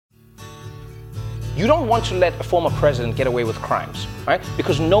You don't want to let a former president get away with crimes, right?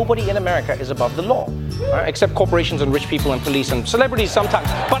 Because nobody in America is above the law, right? Except corporations and rich people and police and celebrities sometimes.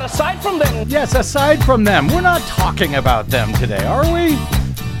 But aside from them... Yes, aside from them. We're not talking about them today, are we?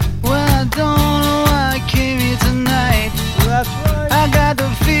 Well, I don't know why I came here tonight. That's right. I got the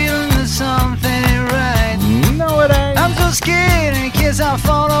feeling that something ain't right. No, it ain't. I'm so scared in case I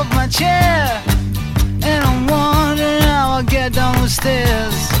fall off my chair. And I'm wondering how I'll get down the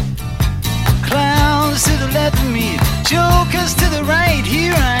stairs. Clowns to the left of me, jokers to the right.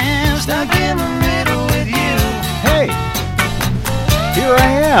 Here I am, stuck in the middle with you. Hey, here I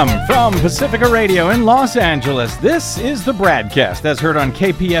am from Pacifica Radio in Los Angeles. This is the BradCast, as heard on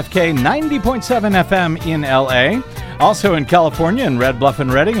KPFK 90.7 FM in LA. Also in California in Red Bluff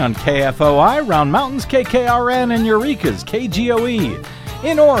and Redding on KFOI, Round Mountains, KKRN, and Eureka's KGOE.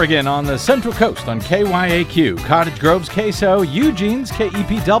 In Oregon on the Central Coast on KYAQ, Cottage Grove's KSO, Eugene's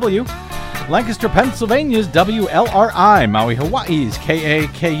KEPW, Lancaster, Pennsylvania's WLRI, Maui, Hawaii's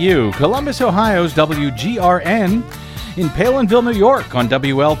KAKU, Columbus, Ohio's WGRN, in Palinville, New York on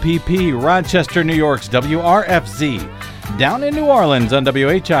WLPP, Rochester, New York's WRFZ, down in New Orleans on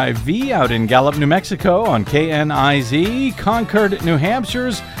WHIV, out in Gallup, New Mexico on KNIZ, Concord, New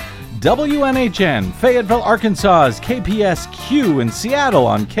Hampshire's WNHN, Fayetteville, Arkansas's KPSQ, in Seattle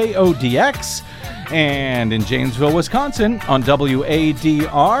on KODX, and in Janesville, Wisconsin on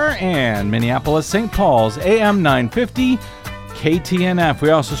WADR, and Minneapolis, St. Paul's AM 950 KTNF.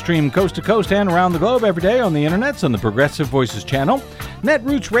 We also stream coast to coast and around the globe every day on the internets on the Progressive Voices channel,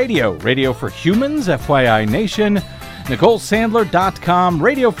 Netroots Radio, Radio for Humans, FYI Nation, NicoleSandler.com,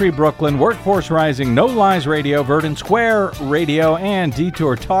 Radio Free Brooklyn, Workforce Rising, No Lies Radio, Verdant Square Radio, and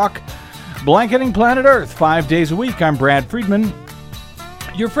Detour Talk, blanketing planet Earth 5 days a week. I'm Brad Friedman,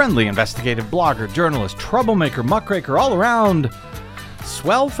 your friendly investigative blogger, journalist, troublemaker, muckraker, all around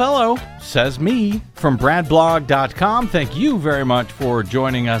swell fellow, says me, from bradblog.com. Thank you very much for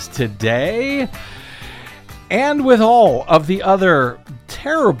joining us today. And with all of the other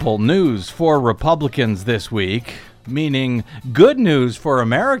terrible news for Republicans this week, meaning good news for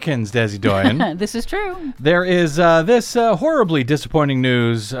Americans, Desi Doyen. This is true. There is this horribly disappointing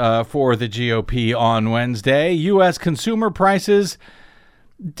news for the GOP on Wednesday. U.S. consumer prices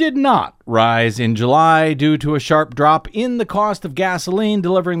did not rise in July due to a sharp drop in the cost of gasoline,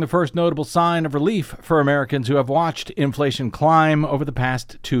 delivering the first notable sign of relief for Americans who have watched inflation climb over the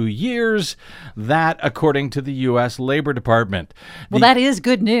past 2 years. That, according to the U.S. Labor Department. Well, that is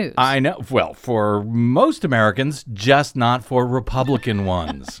good news. I know. Well, for most Americans, just not for Republican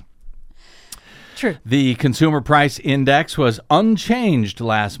ones. True. The Consumer Price Index was unchanged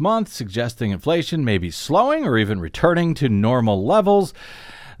last month, suggesting inflation may be slowing or even returning to normal levels.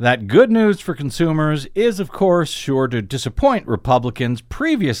 That good news for consumers is, of course, sure to disappoint Republicans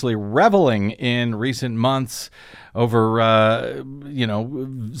previously reveling in recent months over,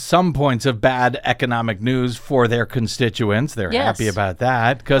 some points of bad economic news for their constituents. They're happy about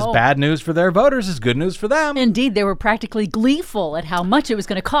that because bad news for their voters is good news for them. Indeed, they were practically gleeful at how much it was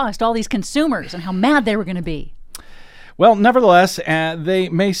going to cost all these consumers and how mad they were going to be. Well, nevertheless, they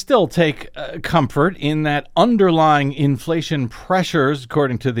may still take comfort in that underlying inflation pressures,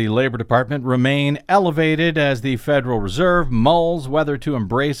 according to the Labor Department, remain elevated as the Federal Reserve mulls whether to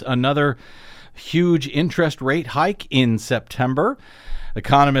embrace another huge interest rate hike in September.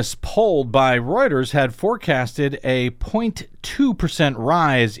 Economists polled by Reuters had forecasted a 0.2%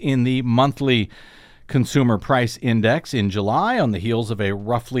 rise in the monthly Consumer Price Index in July on the heels of a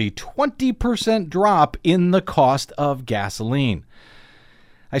roughly 20% drop in the cost of gasoline.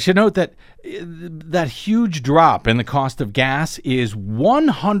 I should note that that huge drop in the cost of gas is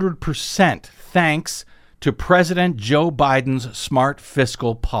 100% thanks to President Joe Biden's smart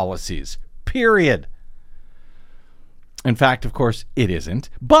fiscal policies. Period. In fact, of course, it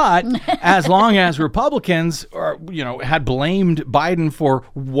isn't. But as long as Republicans had blamed Biden for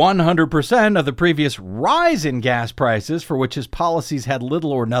 100% of the previous rise in gas prices, for which his policies had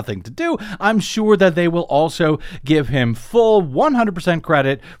little or nothing to do, I'm sure that they will also give him full 100%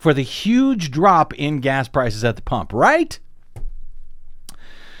 credit for the huge drop in gas prices at the pump, right?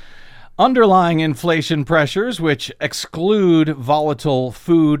 Underlying inflation pressures, which exclude volatile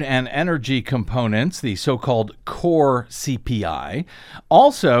food and energy components, the so-called core CPI,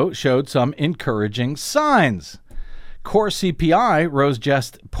 also showed some encouraging signs. Core CPI rose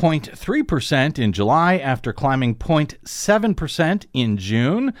just 0.3% in July after climbing 0.7% in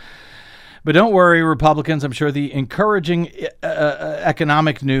June. But don't worry, Republicans. I'm sure the encouraging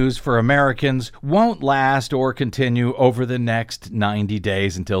economic news for Americans won't last or continue over the next 90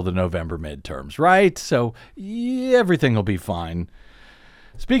 days until the November midterms, right? So everything will be fine.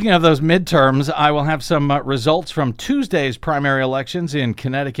 Speaking of those midterms, I will have some results from Tuesday's primary elections in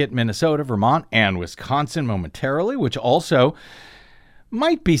Connecticut, Minnesota, Vermont, and Wisconsin momentarily, which also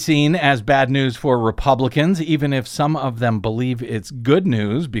might be seen as bad news for Republicans, even if some of them believe it's good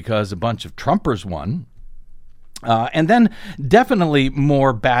news because a bunch of Trumpers won. And then definitely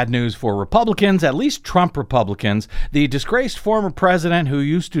more bad news for Republicans, at least Trump Republicans. The disgraced former president who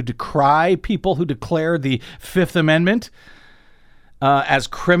used to decry people who declared the Fifth Amendment as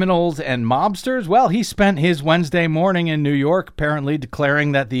criminals and mobsters. Well, he spent his Wednesday morning in New York apparently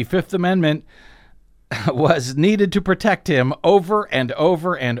declaring that the Fifth Amendment was needed to protect him over and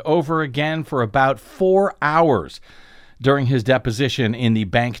over and over again for about 4 hours during his deposition in the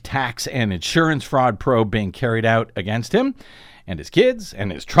bank tax and insurance fraud probe being carried out against him and his kids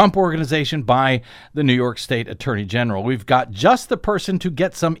and his Trump organization by the New York State Attorney General. We've got just the person to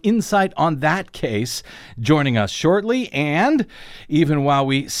get some insight on that case joining us shortly. And even while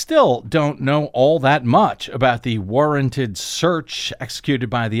we still don't know all that much about the warranted search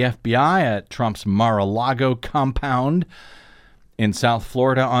executed by the FBI at Trump's Mar-a-Lago compound in South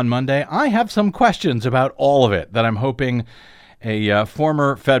Florida on Monday, I have some questions about all of it that I'm hoping a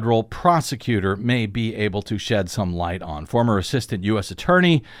former federal prosecutor may be able to shed some light on. Former assistant U.S.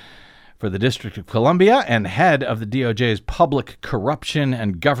 attorney for the District of Columbia and head of the DOJ's Public Corruption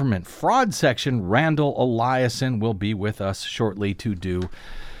and Government Fraud Section, Randall Eliason, will be with us shortly to do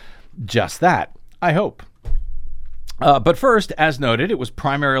just that, I hope. But first, as noted, it was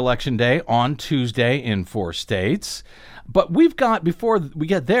primary election day on Tuesday in 4 states. But we've got, before we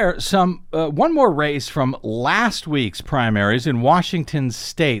get there, one more race from last week's primaries in Washington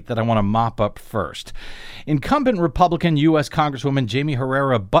state that I want to mop up first. Incumbent Republican U.S. Congresswoman Jaime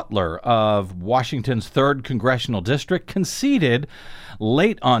Herrera Beutler of Washington's 3rd Congressional District conceded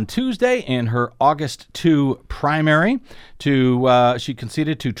late on Tuesday in her August 2 primary. She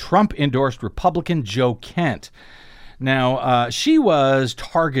conceded to Trump-endorsed Republican Joe Kent. Now, she was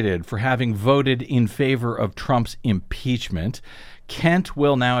targeted for having voted in favor of Trump's impeachment. Kent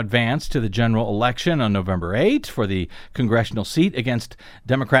will now advance to the general election on November 8 for the congressional seat against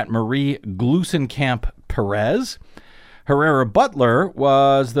Democrat Marie Gluesenkamp-Perez. Herrera Beutler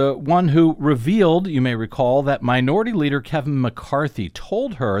was the one who revealed, you may recall, that Minority Leader Kevin McCarthy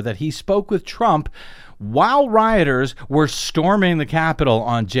told her that he spoke with Trump while rioters were storming the Capitol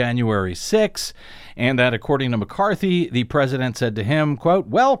on January 6, and that, according to McCarthy, the president said to him, quote,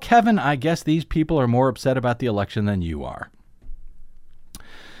 "Well, Kevin, I guess these people are more upset about the election than you are."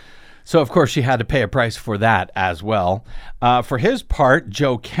 So, of course, she had to pay a price for that as well. For his part,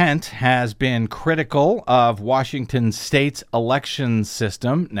 Joe Kent has been critical of Washington state's election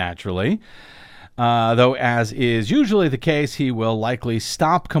system, naturally. Though, as is usually the case, he will likely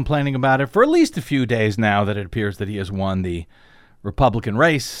stop complaining about it for at least a few days now that it appears that he has won the Republican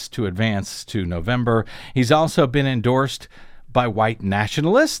race to advance to November. He's also been endorsed by white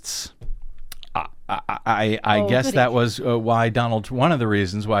nationalists. I guess that was one of the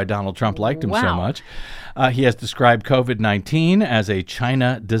reasons why Donald Trump liked him so much. He has described COVID-19 as a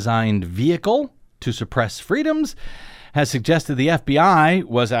China-designed vehicle to suppress freedoms, has suggested the FBI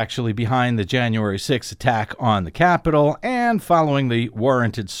was actually behind the January 6th attack on the Capitol, and following the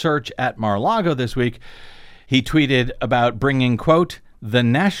warranted search at Mar-a-Lago this week, he tweeted about bringing, quote, "the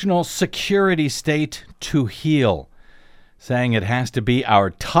national security state to heel," saying it has to be our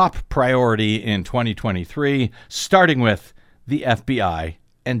top priority in 2023, starting with the FBI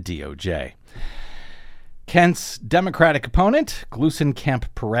and DOJ. Kent's Democratic opponent,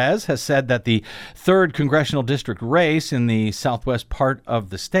 Gluesenkamp-Perez, has said that the 3rd Congressional District race in the southwest part of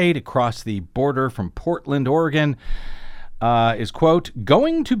the state across the border from Portland, Oregon, is, quote,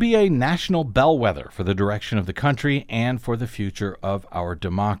 "going to be a national bellwether for the direction of the country and for the future of our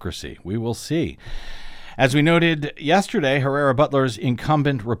democracy." We will see. As we noted yesterday, Herrera Beutler's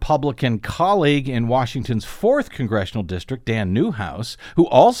incumbent Republican colleague in Washington's 4th Congressional District, Dan Newhouse, who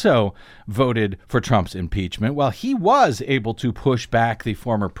also voted for Trump's impeachment, well, he was able to push back the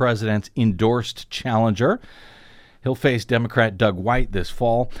former president's endorsed challenger. He'll face Democrat Doug White this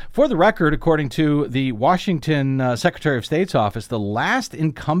fall. For the record, according to the Washington Secretary of State's office, the last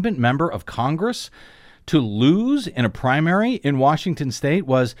incumbent member of Congress to lose in a primary in Washington state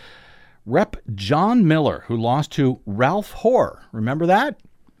was Rep. John Miller, who lost to Ralph Hoare. Remember that?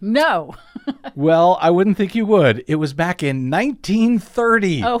 No. Well, I wouldn't think you would. It was back in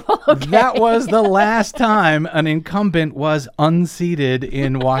 1930. Oh, okay. That was the last time an incumbent was unseated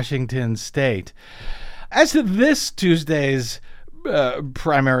in Washington state. As to this Tuesday's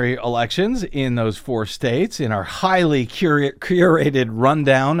primary elections in those 4 states, in our highly curated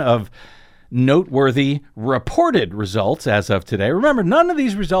rundown of noteworthy reported results as of today. Remember, none of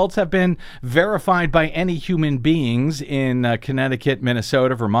these results have been verified by any human beings in Connecticut,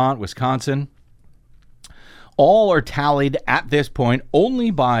 Minnesota, Vermont, Wisconsin. All are tallied at this point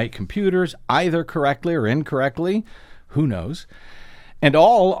only by computers, either correctly or incorrectly. Who knows? And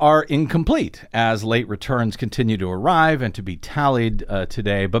all are incomplete as late returns continue to arrive and to be tallied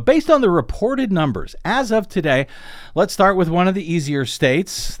today. But based on the reported numbers as of today, let's start with one of the easier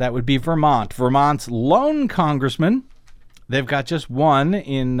states. That would be Vermont. Vermont's lone congressman, they've got just one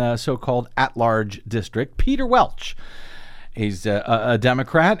in so-called at-large district, Peter Welch. He's a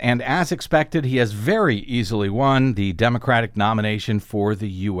Democrat, and as expected, he has very easily won the Democratic nomination for the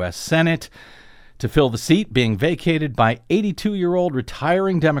U.S. Senate to fill the seat being vacated by 82-year-old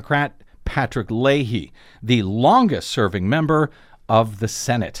retiring Democrat Patrick Leahy, the longest-serving member of the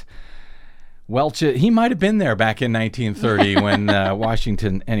Senate. Welch, he might have been there back in 1930 when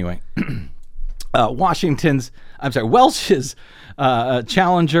Welch's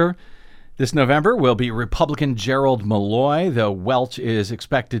challenger this November will be Republican Gerald Malloy, though Welch is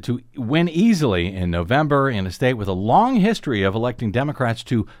expected to win easily in November in a state with a long history of electing Democrats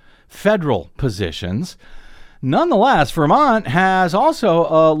to federal positions. Nonetheless, Vermont has also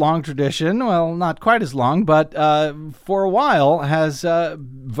a long tradition, well, not quite as long, but for a while has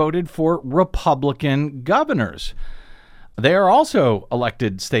voted for Republican governors. They are also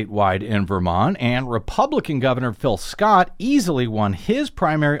elected statewide in Vermont, and Republican Governor Phil Scott easily won his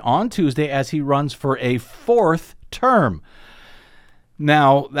primary on Tuesday as he runs for a fourth term.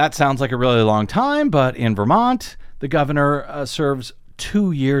 Now, that sounds like a really long time, but in Vermont, the governor serves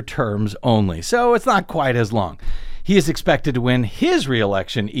 2-year terms only, so it's not quite as long. He is expected to win his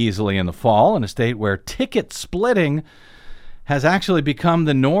re-election easily in the fall in a state where ticket splitting has actually become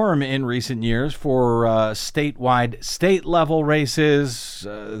the norm in recent years for statewide state-level races.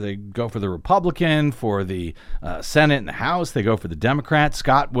 They go for the Republican, for the Senate and the House. They go for the Democrat.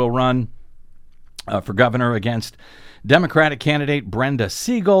 Scott will run for governor against Democratic candidate Brenda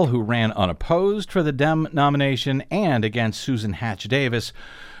Siegel, who ran unopposed for the Dem nomination, and against Susan Hatch Davis,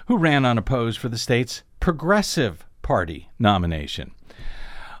 who ran unopposed for the state's Progressive Party nomination.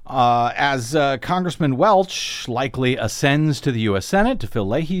 As Congressman Welch likely ascends to the U.S. Senate to fill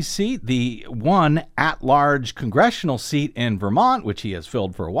Leahy's seat, the one at-large congressional seat in Vermont, which he has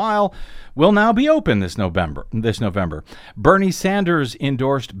filled for a while, will now be open this November. Bernie Sanders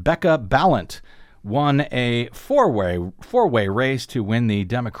endorsed Becca Balint, won a four-way race to win the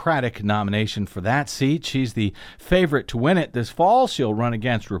Democratic nomination for that seat. She's the favorite to win it this fall. She'll run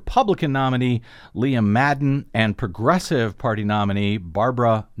against Republican nominee Liam Madden and Progressive Party nominee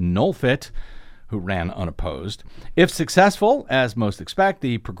Barbara Nolfit, who ran unopposed. If successful, as most expect,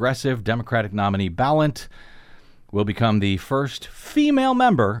 the Progressive Democratic nominee Balint will become the first female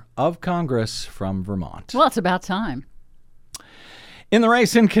member of Congress from Vermont. Well, it's about time. In the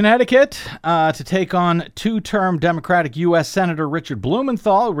race in Connecticut, to take on two-term Democratic U.S. Senator Richard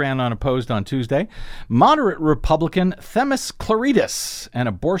Blumenthal, who ran unopposed on Tuesday, moderate Republican Themis Klarides, an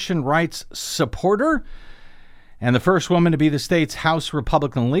abortion rights supporter and the first woman to be the state's House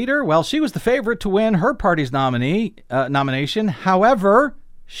Republican leader. Well, she was the favorite to win her party's nomination. However,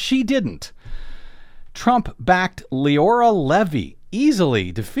 she didn't. Trump-backed Leora Levy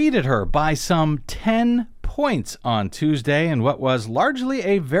easily defeated her by some 10 points on Tuesday in what was largely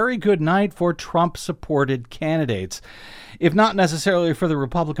a very good night for Trump-supported candidates, if not necessarily for the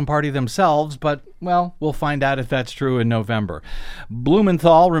Republican Party themselves, but, well, we'll find out if that's true in November.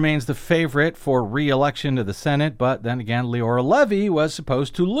 Blumenthal remains the favorite for re-election to the Senate, but then again, Leora Levy was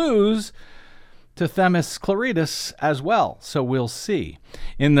supposed to lose to Themis Klarides as well, so we'll see.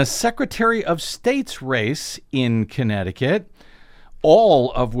 In the Secretary of State's race in Connecticut,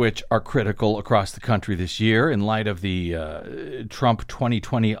 all of which are critical across the country this year in light of the Trump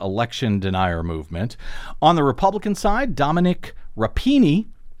 2020 election denier movement. On the Republican side, Dominic Rapini,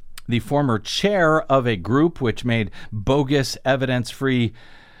 the former chair of a group which made bogus evidence-free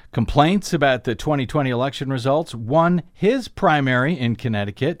complaints about the 2020 election results, won his primary in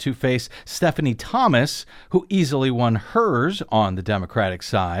Connecticut to face Stephanie Thomas, who easily won hers on the Democratic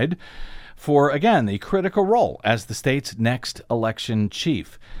side, for, again, the critical role as the state's next election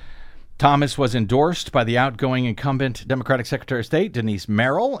chief. Thomas was endorsed by the outgoing incumbent Democratic Secretary of State, Denise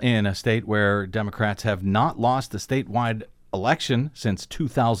Merrill, in a state where Democrats have not lost a statewide election since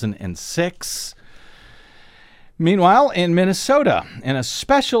 2006. Meanwhile, in Minnesota, in a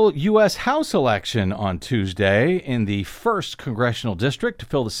special U.S. House election on Tuesday in the 1st Congressional District to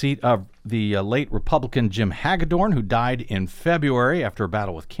fill the seat of the late Republican Jim Hagedorn, who died in February after a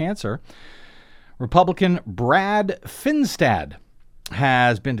battle with cancer, Republican Brad Finstad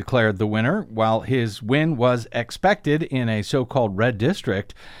has been declared the winner. While his win was expected in a so-called red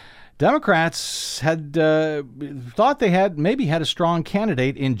district, Democrats had thought they had a strong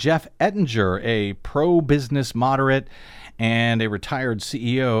candidate in Jeff Ettinger, a pro-business moderate and a retired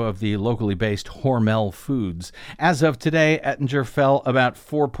CEO of the locally based Hormel Foods. As of today, Ettinger fell about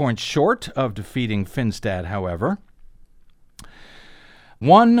 4 points short of defeating Finstad, however.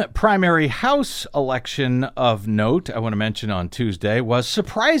 One primary House election of note I want to mention on Tuesday was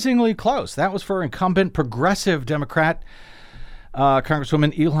surprisingly close. That was for incumbent progressive Democrat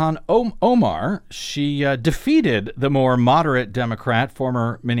Congresswoman Ilhan Omar. She defeated the more moderate Democrat,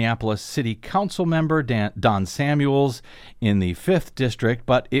 former Minneapolis City Council member Don Samuels in the 5th District,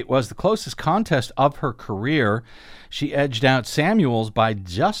 but it was the closest contest of her career. She edged out Samuels by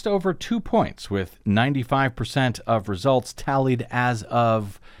just over 2 points, with 95% of results tallied as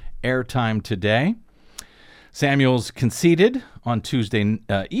of airtime today. Samuels conceded on Tuesday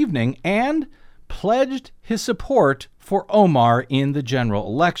evening and pledged his support for Omar in the general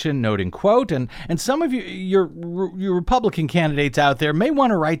election, noting, quote, and some of your Republican candidates out there may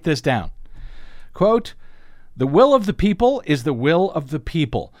want to write this down, quote, "The will of the people is the will of the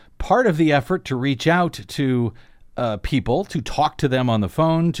people. Part of the effort to reach out to people, to talk to them on the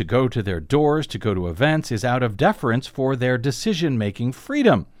phone, to go to their doors, to go to events, is out of deference for their decision-making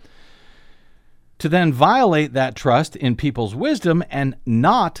freedom. To then violate that trust in people's wisdom and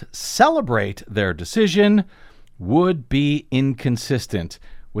not celebrate their decision would be inconsistent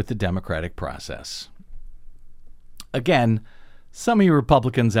with the democratic process." Again, some of you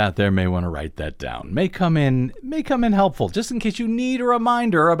Republicans out there may want to write that down. May come in helpful, just in case you need a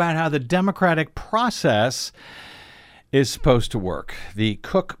reminder about how the democratic process is supposed to work. The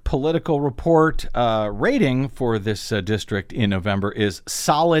Cook Political Report rating for this district in November is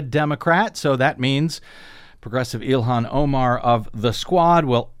solid Democrat, so that means progressive Ilhan Omar of the Squad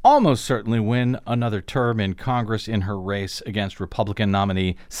will almost certainly win another term in Congress in her race against Republican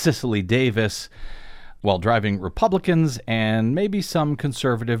nominee Cicely Davis, while driving Republicans and maybe some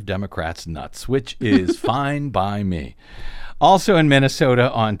conservative Democrats nuts, which is fine by me. Also in Minnesota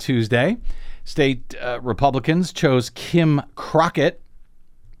on Tuesday, state Republicans chose Kim Crockett.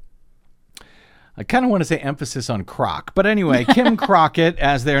 I kind of want to say emphasis on Croc, but anyway, Kim Crockett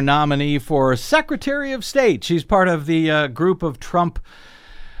as their nominee for Secretary of State. She's part of the group of Trump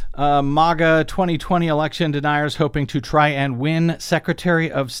MAGA 2020 election deniers hoping to try and win Secretary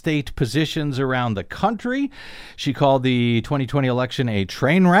of State positions around the country. She called the 2020 election a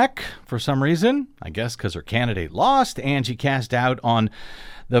train wreck for some reason, I guess because her candidate lost, and she cast doubt on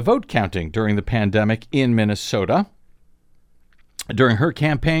the vote counting during the pandemic in Minnesota. During her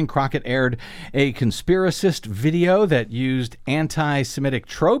campaign, Crockett aired a conspiracist video that used anti-Semitic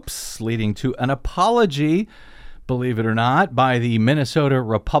tropes, leading to an apology, believe it or not, by the Minnesota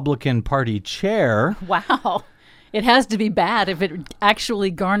Republican Party chair. Wow. It has to be bad if it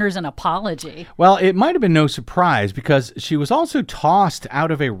actually garners an apology. Well, it might have been no surprise because she was also tossed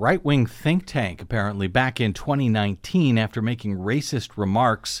out of a right-wing think tank, apparently, back in 2019 after making racist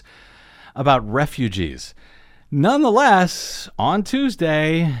remarks about refugees. Nonetheless, on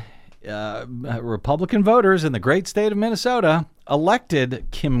Tuesday, Republican voters in the great state of Minnesota elected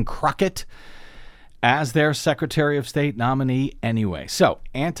Kim Crockett as their Secretary of State nominee anyway. So,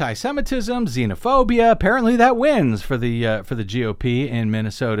 anti-Semitism, xenophobia, apparently that wins for the GOP in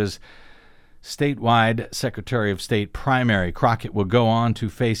Minnesota's statewide Secretary of State primary. Crockett will go on to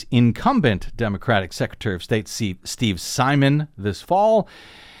face incumbent Democratic Secretary of State Steve Simon this fall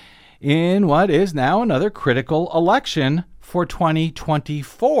in what is now another critical election for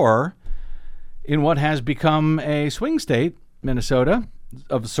 2024 in what has become a swing state, Minnesota,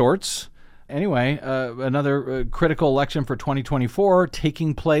 of sorts. Anyway, another critical election for 2024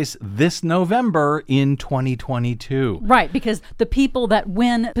 taking place this November in 2022. Right, because the people that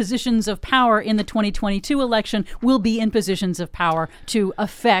win positions of power in the 2022 election will be in positions of power to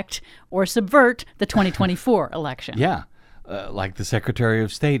affect or subvert the 2024 election. Yeah. Like the Secretary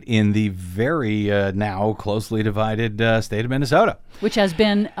of State in the very now closely divided state of Minnesota. Which has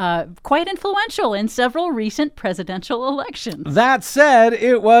been quite influential in several recent presidential elections. That said,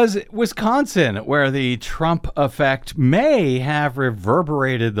 it was Wisconsin where the Trump effect may have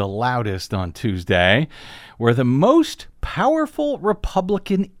reverberated the loudest on Tuesday, where the most powerful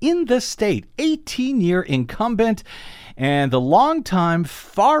Republican in the state, 18-year incumbent, and the longtime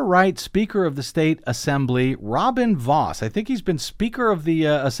far-right Speaker of the State Assembly, Robin Vos. I think he's been Speaker of the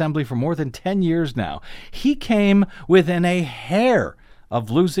Assembly for more than 10 years now. He came within a hair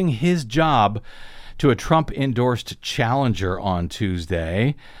of losing his job to a Trump-endorsed challenger on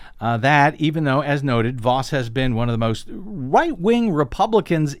Tuesday. That, even though, as noted, Voss has been one of the most right-wing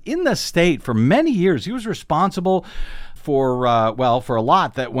Republicans in the state for many years. He was responsible for a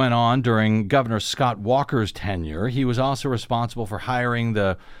lot that went on during Governor Scott Walker's tenure. He was also responsible for hiring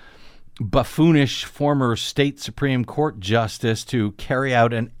the buffoonish former state Supreme Court justice to carry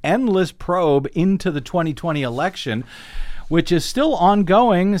out an endless probe into the 2020 election, which is still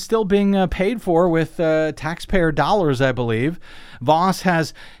ongoing, still being paid for with taxpayer dollars, I believe. Voss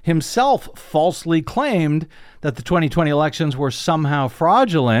has himself falsely claimed that the 2020 elections were somehow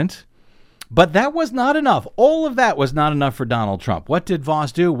fraudulent, but that was not enough. All of that was not enough for Donald Trump. What did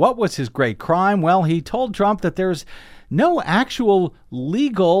Voss do? What was his great crime? Well, he told Trump that there's no actual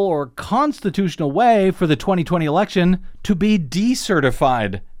legal or constitutional way for the 2020 election to be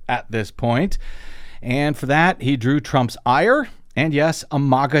decertified at this point. And for that, he drew Trump's ire and, yes, a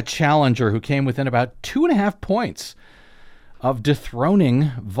MAGA challenger who came within about 2.5 points of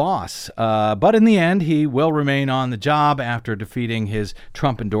dethroning Voss. But in the end, he will remain on the job after defeating his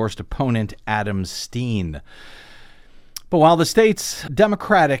Trump-endorsed opponent, Adam Steen. But while the state's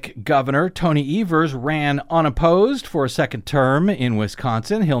Democratic governor, Tony Evers, ran unopposed for a second term in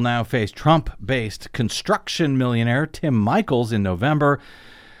Wisconsin, he'll now face Trump-based construction millionaire Tim Michels in November,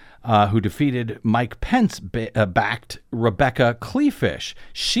 who defeated Mike Pence-backed Rebecca Kleefisch.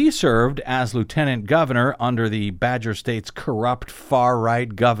 She served as lieutenant governor under the Badger State's corrupt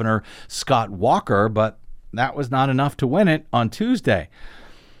far-right governor Scott Walker, but that was not enough to win it on Tuesday.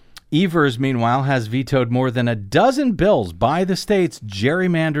 Evers, meanwhile, has vetoed more than a dozen bills by the state's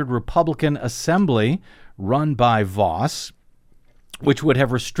gerrymandered Republican Assembly, run by Voss, which would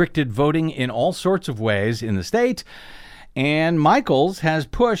have restricted voting in all sorts of ways in the state. And Michels has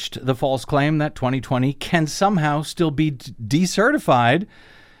pushed the false claim that 2020 can somehow still be decertified.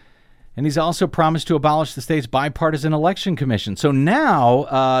 And he's also promised to abolish the state's bipartisan election commission. So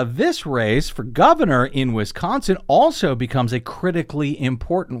now this race for governor in Wisconsin also becomes a critically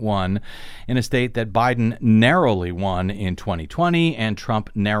important one in a state that Biden narrowly won in 2020 and Trump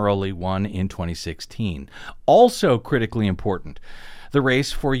narrowly won in 2016. Also critically important, the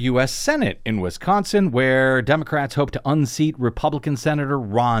race for U.S. Senate in Wisconsin, where Democrats hope to unseat Republican Senator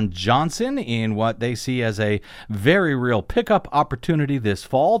Ron Johnson in what they see as a very real pickup opportunity this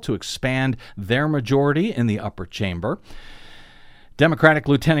fall to expand their majority in the upper chamber. Democratic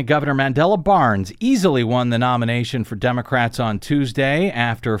Lieutenant Governor Mandela Barnes easily won the nomination for Democrats on Tuesday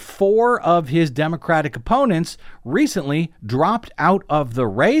after 4 of his Democratic opponents recently dropped out of the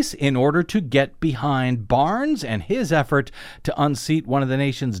race in order to get behind Barnes and his effort to unseat one of the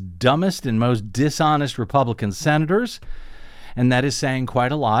nation's dumbest and most dishonest Republican senators. And that is saying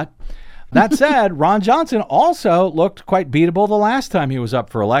quite a lot. That said, Ron Johnson also looked quite beatable the last time he was up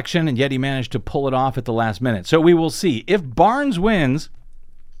for election, and yet he managed to pull it off at the last minute. So we will see. If Barnes wins,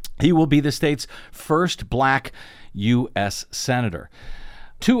 he will be the state's first black U.S. senator.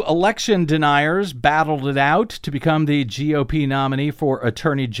 2 election deniers battled it out to become the GOP nominee for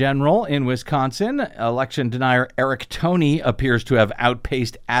Attorney General in Wisconsin. Election denier Eric Toney appears to have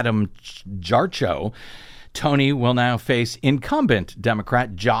outpaced Adam Jarcho. Toney will now face incumbent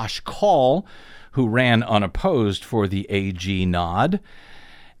Democrat Josh Kaul, who ran unopposed for the AG nod.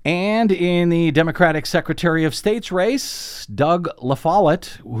 And in the Democratic Secretary of State's race, Doug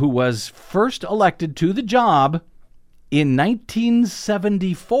LaFollette, who was first elected to the job in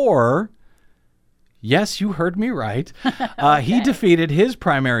 1974. Yes, you heard me right. He defeated his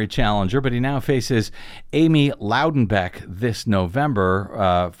primary challenger, but he now faces Amy Loudenbeck this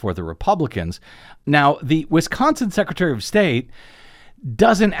November for the Republicans. Now, the Wisconsin Secretary of State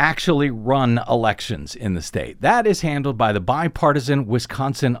doesn't actually run elections in the state. That is handled by the bipartisan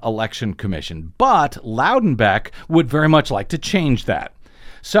Wisconsin Election Commission. But Loudenbeck would very much like to change that.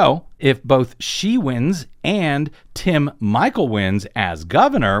 So if both she wins and Tim Michel wins as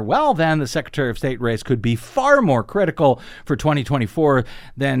governor, well, then the Secretary of State race could be far more critical for 2024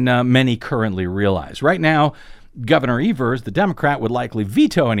 than many currently realize. Right now, Governor Evers, the Democrat, would likely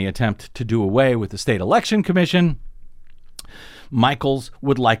veto any attempt to do away with the state election commission. Michels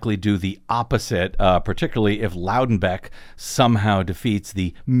would likely do the opposite, particularly if Loudenbeck somehow defeats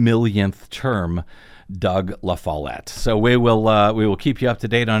the millionth term Doug LaFollette. So we will keep you up to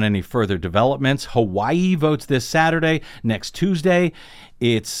date on any further developments. Hawaii votes this Saturday. Next Tuesday,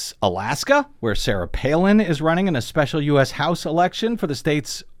 it's Alaska, where Sarah Palin is running in a special U.S. House election for the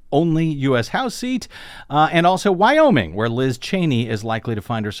state's only U.S. House seat, and also Wyoming, where Liz Cheney is likely to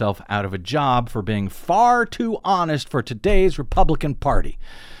find herself out of a job for being far too honest for today's Republican Party.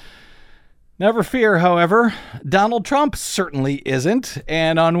 Never fear, however, Donald Trump certainly isn't.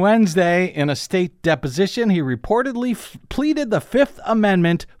 And on Wednesday, in a state deposition, he reportedly pleaded the Fifth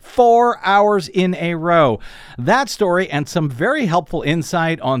Amendment 4 hours in a row. That story and some very helpful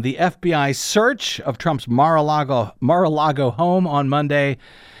insight on the FBI search of Trump's Mar-a-Lago home on Monday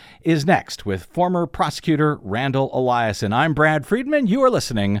is next with former prosecutor Randall Eliason. I'm Brad Friedman. You are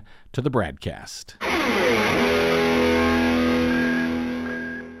listening to the BradCast.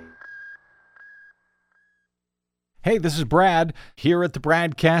 Hey, this is Brad. Here at the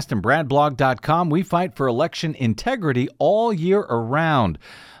BradCast and BradBlog.com, we fight for election integrity all year around,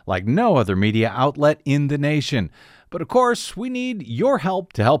 like no other media outlet in the nation. But of course, we need your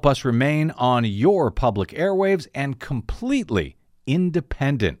help to help us remain on your public airwaves and completely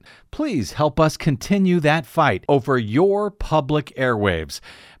independent. Please help us continue that fight over your public airwaves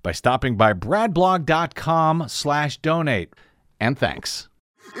by stopping by BradBlog.com/donate. And thanks.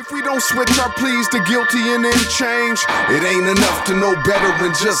 If we don't switch our pleas to guilty and then change, it ain't enough to know better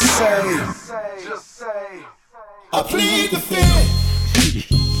than just say, I plead the fifth.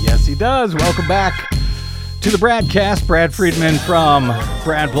 Yes, he does. Welcome back to the BradCast. Brad Friedman from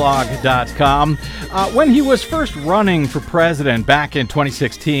BradBlog.com. When he was first running for president back in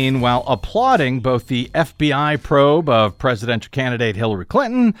 2016, while applauding both the FBI probe of presidential candidate Hillary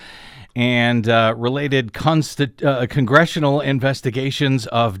Clinton and related congressional investigations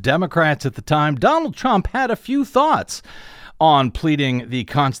of Democrats at the time, Donald Trump had a few thoughts on pleading the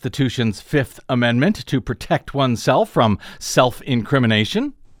Constitution's Fifth Amendment to protect oneself from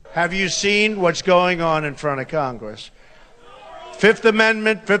self-incrimination. Have you seen what's going on in front of Congress? Fifth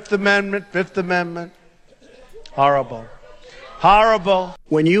Amendment, Fifth Amendment, Fifth Amendment. Horrible. Horrible.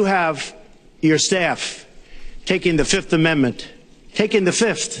 When you have your staff taking the Fifth Amendment, taking the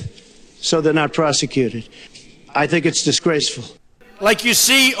Fifth, so they're not prosecuted, I think it's disgraceful. Like you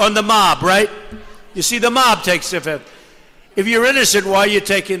see on the mob, right? You see the mob takes the Fifth. If you're innocent, why are you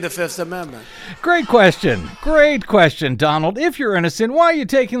taking the Fifth Amendment? Great question. Great question, Donald. If you're innocent, why are you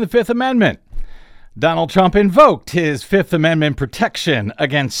taking the Fifth Amendment? Donald Trump invoked his Fifth Amendment protection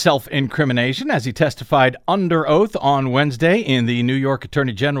against self-incrimination as he testified under oath on Wednesday in the New York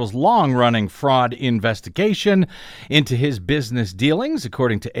Attorney General's long-running fraud investigation into his business dealings,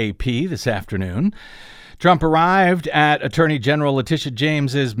 according to AP this afternoon. Trump arrived at Attorney General Letitia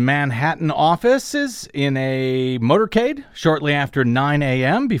James's Manhattan offices in a motorcade shortly after 9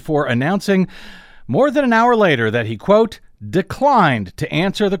 a.m. before announcing more than an hour later that he, quote, declined to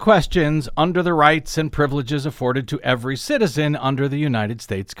answer the questions under the rights and privileges afforded to every citizen under the United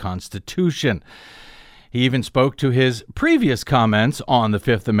States Constitution. He even spoke to his previous comments on the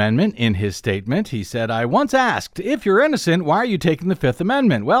Fifth Amendment in his statement. He said, I once asked, if you're innocent, why are you taking the Fifth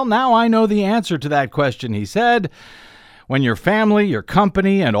Amendment? Well, now I know the answer to that question, he said. When your family, your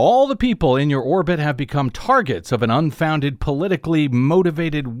company, and all the people in your orbit have become targets of an unfounded, politically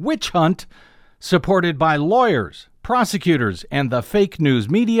motivated witch hunt supported by lawyers, prosecutors, and the fake news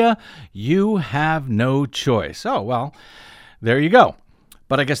media, you have no choice. Oh, well, there you go.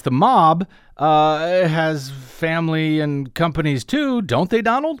 But I guess the mob has family and companies too, don't they,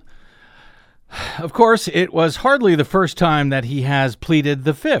 Donald? Of course, it was hardly the first time that he has pleaded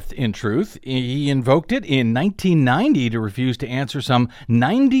the Fifth, in truth. He invoked it in 1990 to refuse to answer some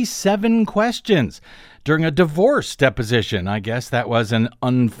 97 questions during a divorce deposition. I guess that was an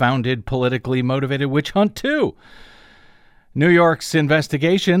unfounded, politically motivated witch hunt, too. New York's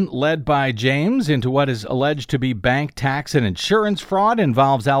investigation, led by James into what is alleged to be bank, tax, and insurance fraud,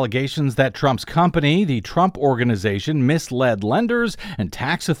 involves allegations that Trump's company, the Trump Organization, misled lenders and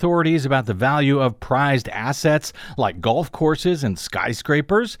tax authorities about the value of prized assets like golf courses and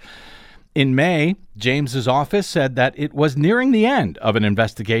skyscrapers. In May, James's office said that it was nearing the end of an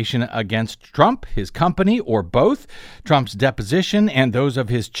investigation against Trump, his company, or both. Trump's deposition and those of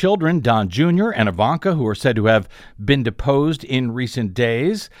his children, Don Jr. and Ivanka, who are said to have been deposed in recent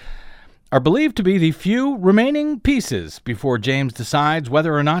days, are believed to be the few remaining pieces before James decides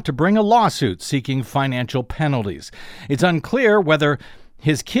whether or not to bring a lawsuit seeking financial penalties. It's unclear whether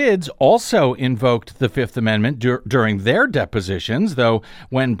his kids also invoked the Fifth Amendment during their depositions, though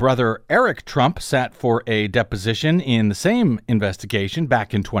when brother Eric Trump sat for a deposition in the same investigation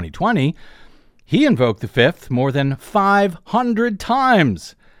back in 2020, he invoked the Fifth more than 500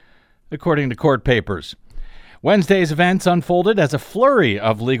 times, according to court papers. Wednesday's events unfolded as a flurry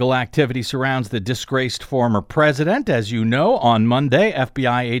of legal activity surrounds the disgraced former president. As you know, on Monday,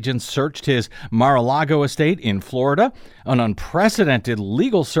 FBI agents searched his Mar-a-Lago estate in Florida, an unprecedented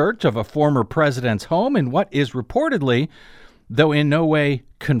legal search of a former president's home in what is reportedly, though in no way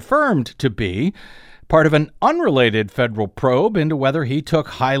confirmed to be, part of an unrelated federal probe into whether he took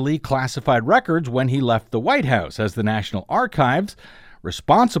highly classified records when he left the White House, as the National Archives,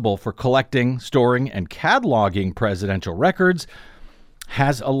 responsible for collecting, storing, and cataloging presidential records,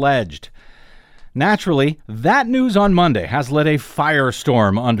 has alleged. Naturally, that news on Monday has lit a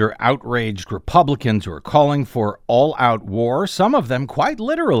firestorm under outraged Republicans who are calling for all-out war, some of them quite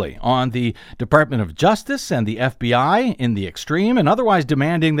literally, on the Department of Justice and the FBI in the extreme, and otherwise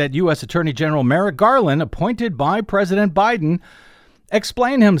demanding that U.S. Attorney General Merrick Garland, appointed by President Biden,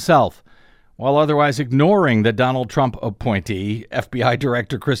 explain himself, while otherwise ignoring the Donald Trump appointee. FBI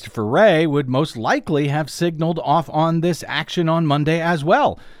Director Christopher Wray would most likely have signaled off on this action on Monday as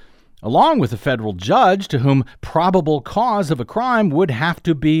well, along with a federal judge to whom probable cause of a crime would have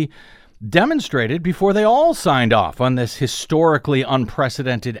to be demonstrated before they all signed off on this historically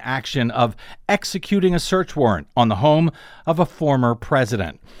unprecedented action of executing a search warrant on the home of a former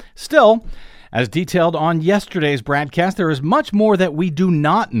president. Still, as detailed on yesterday's BradCast, there is much more that we do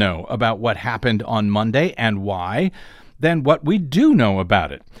not know about what happened on Monday and why than what we do know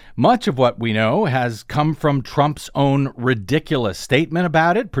about it. Much of what we know has come from Trump's own ridiculous statement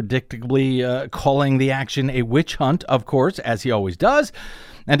about it, predictably calling the action a witch hunt, of course, as he always does,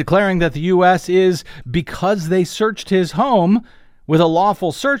 and declaring that the U.S. is, because they searched his home with a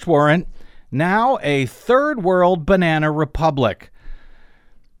lawful search warrant, now a third world banana republic.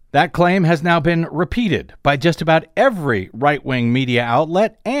 That claim has now been repeated by just about every right-wing media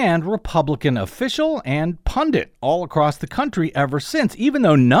outlet and Republican official and pundit all across the country ever since, even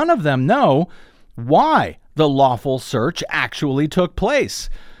though none of them know why the lawful search actually took place.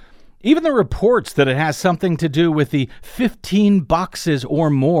 Even the reports that it has something to do with the 15 boxes or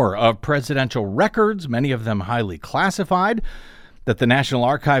more of presidential records, many of them highly classified, that the National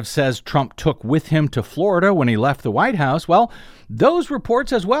Archives says Trump took with him to Florida when he left the White House, well, those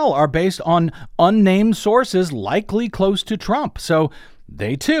reports as well are based on unnamed sources likely close to Trump. So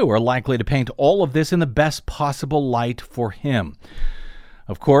they, too, are likely to paint all of this in the best possible light for him.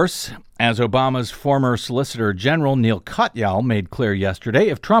 Of course, as Obama's former Solicitor General Neil Katyal made clear yesterday,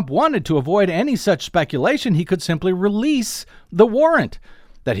 if Trump wanted to avoid any such speculation, he could simply release the warrant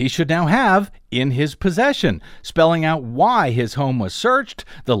that he should now have in his possession, spelling out why his home was searched,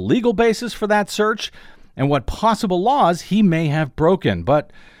 the legal basis for that search, and what possible laws he may have broken.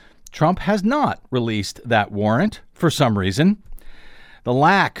 But Trump has not released that warrant for some reason. The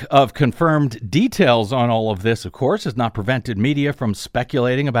lack of confirmed details on all of this, of course, has not prevented media from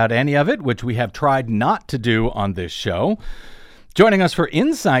speculating about any of it, which we have tried not to do on this show. Joining us for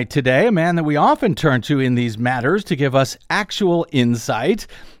insight today, a man that we often turn to in these matters to give us actual insight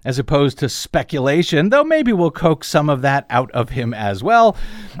as opposed to speculation, though maybe we'll coax some of that out of him as well,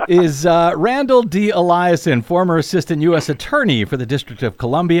 is Randall D. Eliason, former assistant U.S. attorney for the District of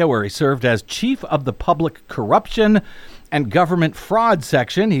Columbia, where he served as chief of the public corruption and government fraud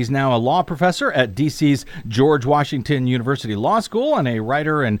section. He's now a law professor at D.C.'s George Washington University Law School and a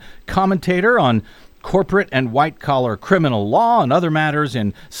writer and commentator on corporate and white-collar criminal law and other matters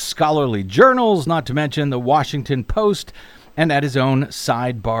in scholarly journals, not to mention the Washington Post, and at his own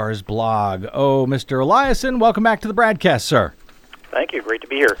Sidebars blog. Oh, Mr. Eliason, welcome back to the BradCast, sir. Thank you. Great to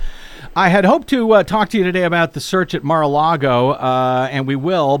be here. I had hoped to talk to you today about the search at Mar-a-Lago, and we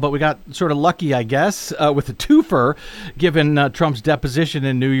will, but we got sort of lucky, I guess, with a twofer, given Trump's deposition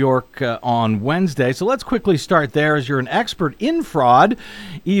in New York on Wednesday. So let's quickly start there, as you're an expert in fraud.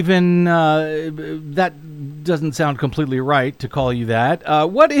 Even that doesn't sound completely right to call you that.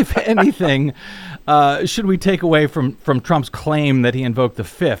 What, if anything, should we take away from Trump's claim that he invoked the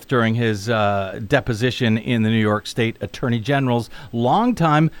Fifth during his deposition in the New York State Attorney General's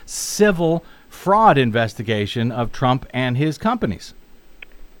longtime civil fraud investigation of Trump and his companies?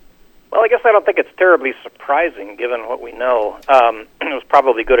 Well, I guess I don't think it's terribly surprising, given what we know. It was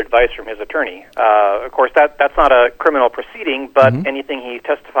probably good advice from his attorney. Of course, that's not a criminal proceeding, but anything he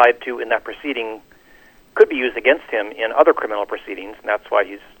testified to in that proceeding could be used against him in other criminal proceedings, and that's why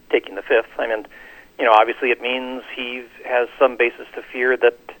he's taking the Fifth. I mean, obviously it means he has some basis to fear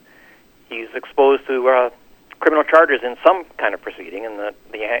that he's exposed to criminal charges in some kind of proceeding, and that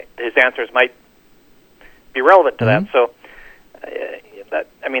his answers might be relevant to that. So,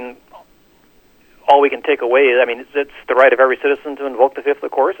 all we can take away is, it's the right of every citizen to invoke the Fifth,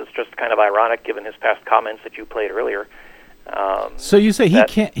 of course. It's just kind of ironic, given his past comments that you played earlier. So you say he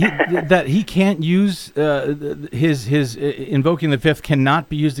can't use his invoking the Fifth cannot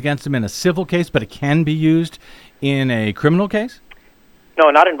be used against him in a civil case, but it can be used in a criminal case? No,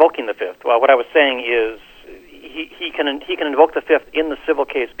 not invoking the Fifth. Well, what I was saying is he can invoke the Fifth in the civil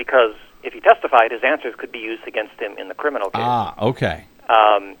case because if he testified, his answers could be used against him in the criminal case. Ah, okay.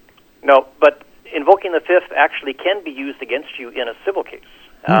 No, but invoking the Fifth actually can be used against you in a civil case.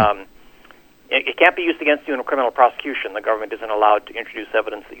 It can't be used against you in a criminal prosecution. The government isn't allowed to introduce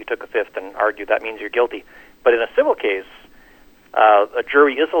evidence that you took a Fifth and argue that means you're guilty. But in a civil case, a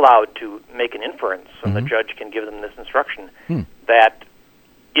jury is allowed to make an inference, and the judge can give them this instruction that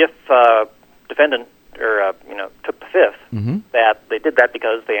if defendant took the Fifth, that they did that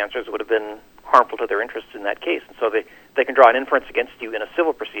because the answers would have been harmful to their interests in that case, and so they can draw an inference against you in a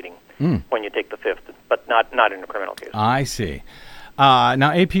civil proceeding when you take the Fifth, but not in a criminal case. I see.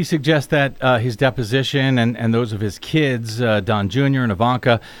 Now, AP suggests that his deposition and those of his kids, Don Jr. and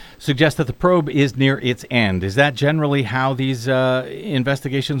Ivanka, suggest that the probe is near its end. Is that generally how these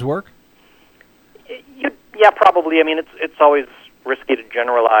investigations work? Yeah, probably. I mean, it's always risky to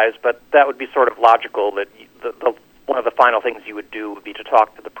generalize, but that would be sort of logical. That one of the final things you would do would be to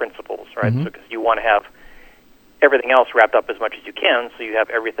talk to the principals, right? Because you want to have everything else wrapped up as much as you can, so you have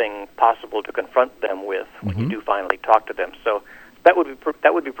everything possible to confront them with when you do finally talk to them. So that would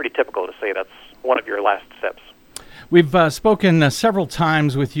be pretty typical to say that's one of your last steps. We've spoken several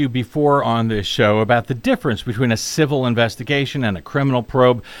times with you before on this show about the difference between a civil investigation and a criminal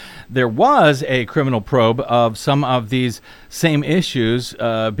probe. There was a criminal probe of some of these same issues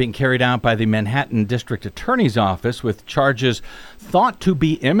being carried out by the Manhattan District Attorney's Office with charges thought to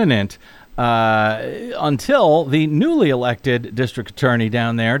be imminent until the newly elected district attorney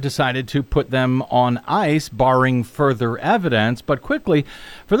down there decided to put them on ice, barring further evidence. But quickly,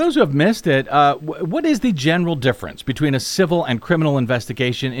 for those who have missed it, what is the general difference between a civil and criminal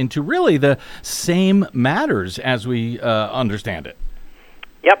investigation into really the same matters as we understand it?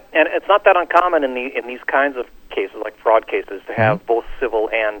 Yep, and it's not that uncommon in these kinds of cases, like fraud cases, to have both civil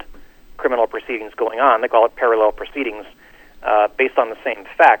and criminal proceedings going on. They call it parallel proceedings based on the same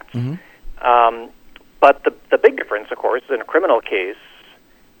facts. But the big difference, of course, in a criminal case,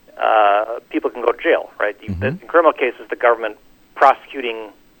 people can go to jail, right? In criminal cases, the government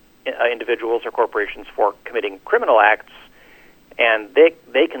prosecuting individuals or corporations for committing criminal acts, and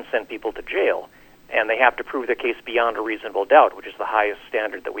they can send people to jail, and they have to prove their case beyond a reasonable doubt, which is the highest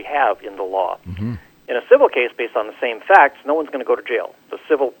standard that we have in the law. In a civil case, based on the same facts, no one's going to go to jail. The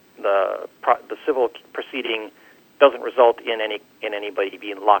civil proceeding doesn't result in anybody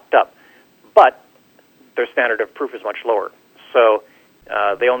being locked up, but their standard of proof is much lower. So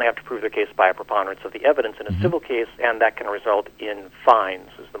they only have to prove their case by a preponderance of the evidence in a civil case, and that can result in fines,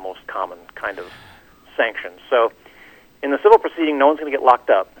 is the most common kind of sanction. So in the civil proceeding, no one's going to get locked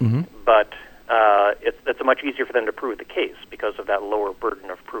up, but it's much easier for them to prove the case because of that lower burden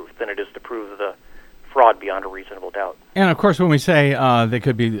of proof than it is to prove the fraud beyond a reasonable doubt. And of course, when we say they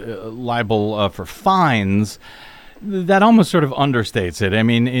could be liable for fines, that almost sort of understates it. I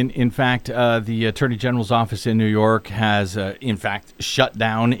mean, in fact, the Attorney General's office in New York has, in fact, shut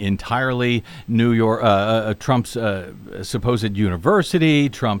down entirely Trump's supposed university,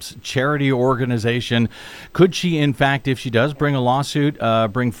 Trump's charity organization. Could she, in fact, if she does bring a lawsuit,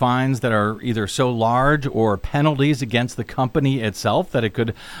 bring fines that are either so large or penalties against the company itself that it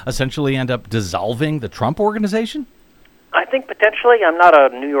could essentially end up dissolving the Trump organization? I think potentially. I'm not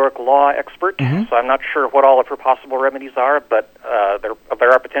a New York law expert, so I'm not sure what all of her possible remedies are, but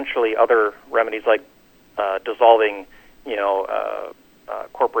there are potentially other remedies like dissolving,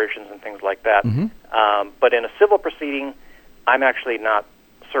 corporations and things like that. But in a civil proceeding, I'm actually not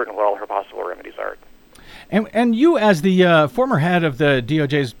certain what all her possible remedies are. And you, as the former head of the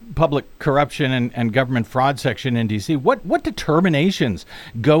DOJ's public corruption and government fraud section in D.C., what determinations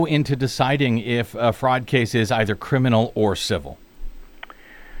go into deciding if a fraud case is either criminal or civil?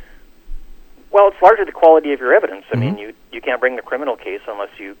 Well, it's largely the quality of your evidence. I mean, you can't bring the criminal case unless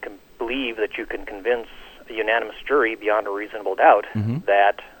you can believe that you can convince a unanimous jury beyond a reasonable doubt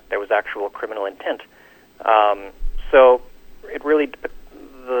that there was actual criminal intent. So it really...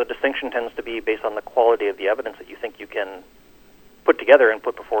 The distinction tends to be based on the quality of the evidence that you think you can put together and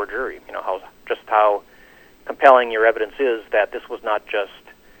put before a jury. How compelling your evidence is that this was not just,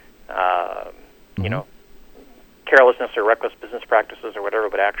 carelessness or reckless business practices or whatever,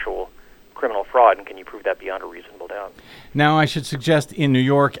 but actual criminal fraud, and can you prove that beyond a reasonable doubt? Now, I should suggest in New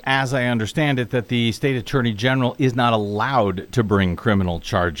York, as I understand it, that the state attorney general is not allowed to bring criminal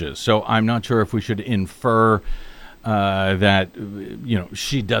charges. So I'm not sure if we should infer that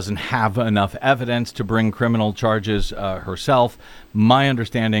she doesn't have enough evidence to bring criminal charges herself. My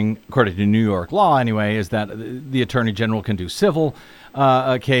understanding, according to New York law anyway, is that the attorney general can do civil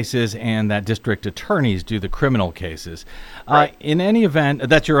cases and that district attorneys do the criminal cases. Right. In any event,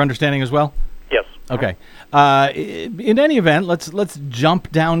 that's your understanding as well? Yes. Okay. In any event, let's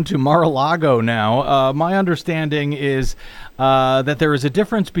jump down to Mar-a-Lago now. My understanding is that there is a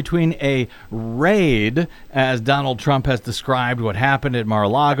difference between a raid, as Donald Trump has described what happened at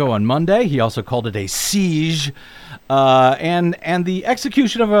Mar-a-Lago on Monday. He also called it a siege, and the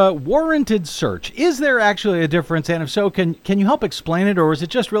execution of a warranted search. Is there actually a difference? And if so, can you help explain it, or is it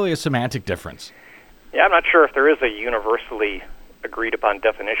just really a semantic difference? Yeah, I'm not sure if there is a universally agreed upon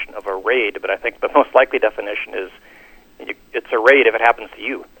definition of a raid, but I think the most likely definition is it's a raid if it happens to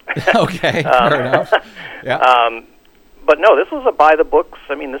you. Okay, fair enough. Yeah. But no, this was a by the books.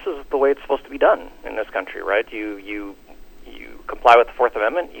 I mean, this is the way it's supposed to be done in this country, right? You comply with the Fourth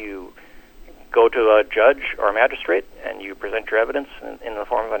Amendment. You go to a judge or a magistrate and you present your evidence in the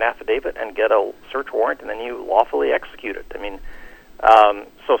form of an affidavit and get a search warrant, and then you lawfully execute it. I mean,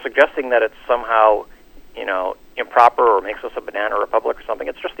 so suggesting that it's somehow improper or makes us a banana republic or something,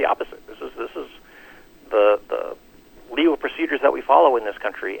 it's just the opposite. This is the legal procedures that we follow in this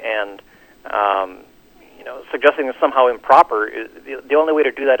country, and suggesting it's somehow improper is the only way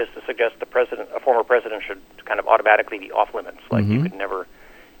to do that is to suggest a former president should kind of automatically be off limits, like you could never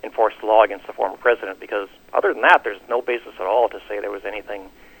enforce the law against the former president, because other than that, there's no basis at all to say there was anything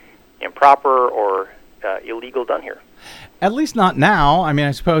improper or illegal done here. At least not now. I mean,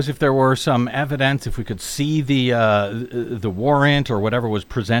 I suppose if there were some evidence, if we could see the warrant or whatever was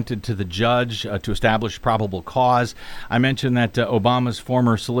presented to the judge to establish probable cause. I mentioned that Obama's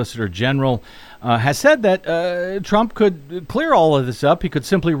former Solicitor General has said that Trump could clear all of this up. He could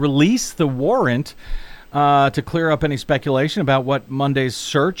simply release the warrant to clear up any speculation about what Monday's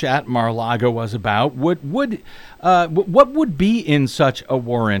search at Mar-a-Lago was about. What would be in such a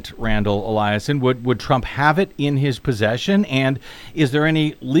warrant, Randall Eliason? Would Trump have it in his possession? And is there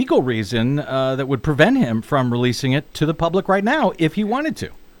any legal reason that would prevent him from releasing it to the public right now if he wanted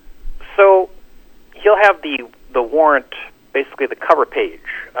to? So he'll have the warrant, basically the cover page,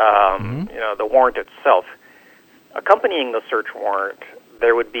 the warrant itself. Accompanying the search warrant,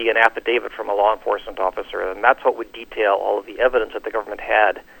 there would be an affidavit from a law enforcement officer, and that's what would detail all of the evidence that the government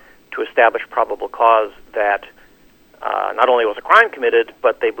had to establish probable cause that not only was a crime committed,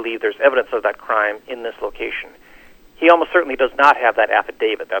 but they believe there's evidence of that crime in this location. He almost certainly does not have that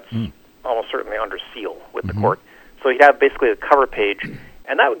affidavit. That's almost certainly under seal with the court. So he'd have basically a cover page,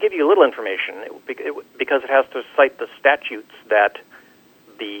 and that would give you a little information because it has to cite the statutes that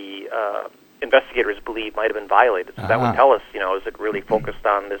the investigators believe might have been violated. So that would tell us, is it really focused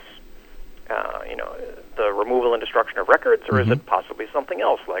on this, the removal and destruction of records, or is it possibly something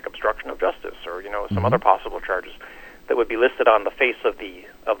else like obstruction of justice, or some other possible charges that would be listed on the face of the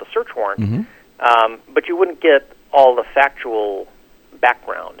search warrant? But you wouldn't get all the factual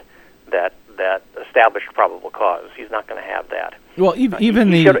background that established probable cause. He's not going to have that. Well, he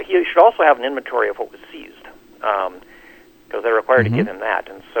should also have an inventory of what was seized, because they're required to give him that,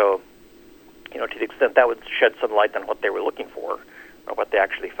 and so. To the extent that would shed some light on what they were looking for or what they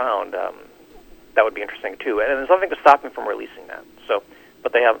actually found, that would be interesting too. And there's nothing to stop him from releasing that. So,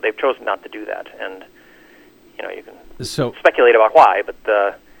 but they've chosen not to do that, and you can speculate about why. But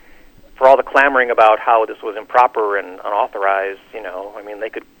for all the clamoring about how this was improper and unauthorized, they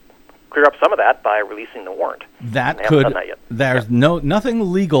could clear up some of that by releasing the warrant. That could. Done that yet. There's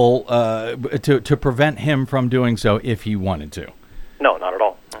nothing legal to prevent him from doing so if he wanted to. No, not at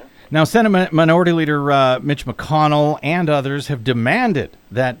all. Now, Senate Minority Leader Mitch McConnell and others have demanded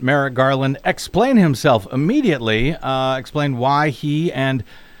that Merrick Garland explain himself immediately, explain why he and,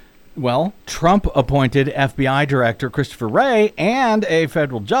 Trump-appointed FBI Director Christopher Wray and a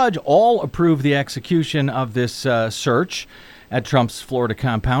federal judge all approved the execution of this search at Trump's Florida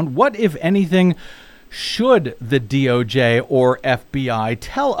compound. What, if anything, should the DOJ or FBI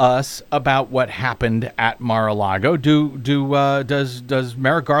tell us about what happened at Mar-a-Lago? Does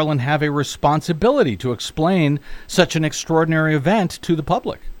Merrick Garland have a responsibility to explain such an extraordinary event to the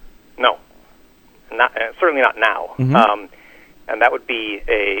public? No, certainly not now. And that would be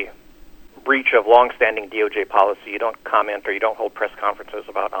a breach of longstanding DOJ policy. You don't comment or you don't hold press conferences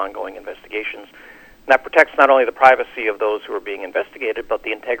about ongoing investigations. And that protects not only the privacy of those who are being investigated, but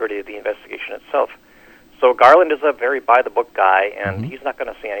the integrity of the investigation itself. So Garland is a very by-the-book guy, and he's not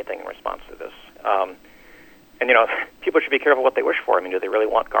going to say anything in response to this. People should be careful what they wish for. I mean, do they really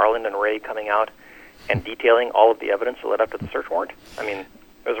want Garland and Wray coming out and detailing all of the evidence that led up to the search warrant? I mean,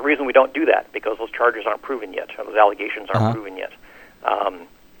 there's a reason we don't do that, because those charges aren't proven yet, or those allegations aren't proven yet.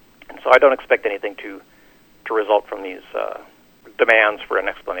 And so I don't expect anything to result from these demands for an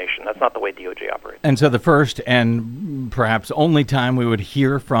explanation. That's not the way DOJ operates. And so the first and perhaps only time we would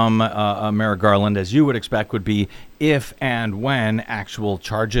hear from Merrick Garland, as you would expect, would be if and when actual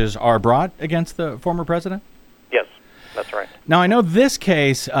charges are brought against the former president? Yes, that's right. Now, I know this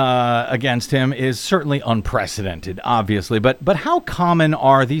case against him is certainly unprecedented, obviously, but how common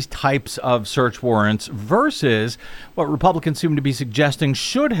are these types of search warrants versus what Republicans seem to be suggesting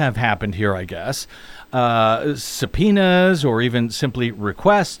should have happened here, I guess? Subpoenas or even simply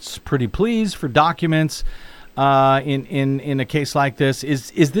requests, pretty pleas for documents in a case like this.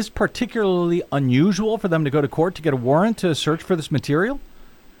 Is this particularly unusual for them to go to court to get a warrant to search for this material?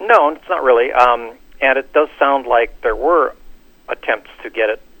 No, it's not really. And it does sound like there were attempts to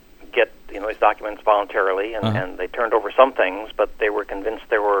get these documents voluntarily, and they turned over some things, but they were convinced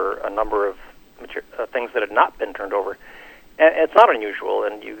there were a number of things that had not been turned over. And it's not unusual,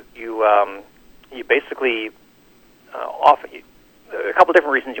 and you basically often a couple of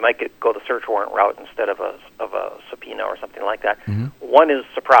different reasons you might go the search warrant route instead of a subpoena or something like that. Mm-hmm. One is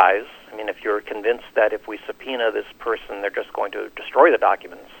surprise. I mean, if you're convinced that if we subpoena this person, they're just going to destroy the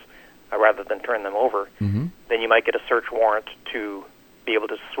documents rather than turn them over, mm-hmm. then you might get a search warrant to be able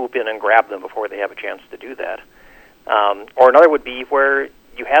to swoop in and grab them before they have a chance to do that. Or another would be where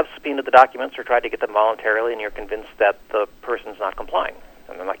you have subpoenaed the documents or tried to get them voluntarily, and you're convinced that the person's not complying,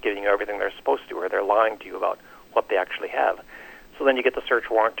 and they're not giving you everything they're supposed to, or they're lying to you about what they actually have. So then you get the search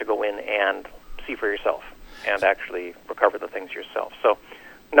warrant to go in and see for yourself and actually recover the things yourself. So,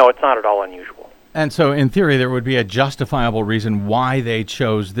 no, it's not at all unusual. And so, in theory, there would be a justifiable reason why they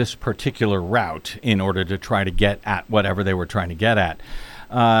chose this particular route in order to try to get at whatever they were trying to get at.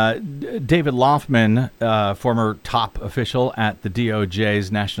 David Loffman, former top official at the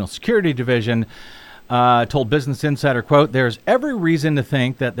DOJ's National Security Division, told Business Insider, quote, "There's every reason to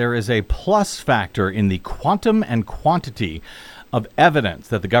think that there is a plus factor in the quantum and quantity of evidence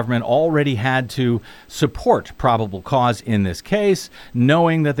that the government already had to support probable cause in this case,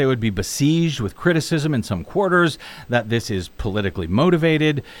 knowing that they would be besieged with criticism in some quarters, that this is politically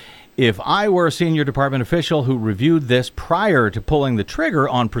motivated. If I were a senior department official who reviewed this prior to pulling the trigger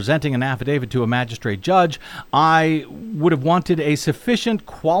on presenting an affidavit to a magistrate judge, I would have wanted a sufficient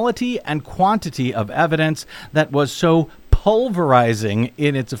quality and quantity of evidence that was so pulverizing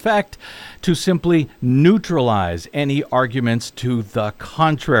in its effect to simply neutralize any arguments to the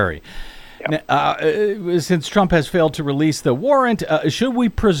contrary." Yep. Since Trump has failed to release the warrant, should we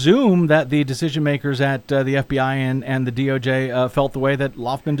presume that the decision makers at the FBI and the DOJ felt the way that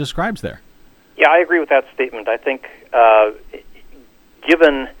Loffman describes there? Yeah, I agree with that statement. I think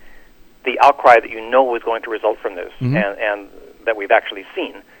given the outcry that you know is going to result from this, mm-hmm. and that we've actually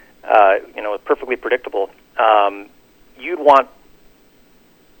seen, it's perfectly predictable, you'd want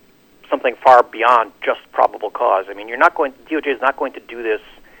something far beyond just probable cause. I mean, DOJ is not going to do this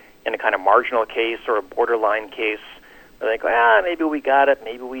in a kind of marginal case or a borderline case. They're like, maybe we got it,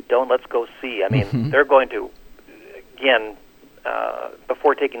 maybe we don't, let's go see. I mean, mm-hmm. they're going to, again,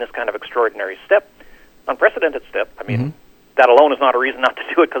 before taking this kind of extraordinary step, unprecedented step, I mean, mm-hmm. that alone is not a reason not to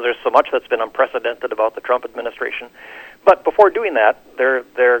do it because there's so much that's been unprecedented about the Trump administration. But before doing that,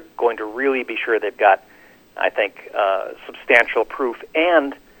 they're going to really be sure they've got, I think, substantial proof,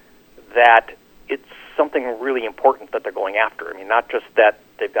 and that it's something really important that they're going after. I mean, not just that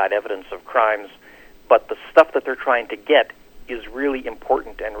they've got evidence of crimes, but the stuff that they're trying to get is really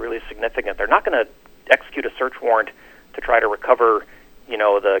important and really significant. They're not going to execute a search warrant to try to recover,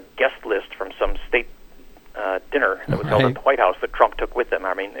 the guest list from some state dinner that was held at the White House that Trump took with him.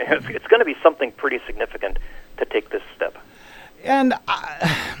 I mean, it's going to be something pretty significant to take this step. And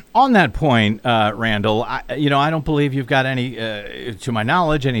on that point, Randall, I don't believe you've got any, to my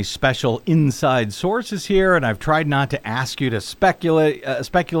knowledge, any special inside sources here, and I've tried not to ask you to speculate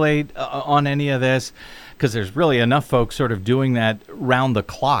on any of this, because there's really enough folks sort of doing that round the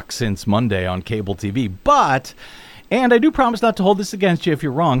clock since Monday on cable TV. But, and I do promise not to hold this against you if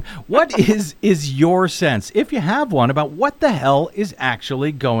you're wrong, what is your sense, if you have one, about what the hell is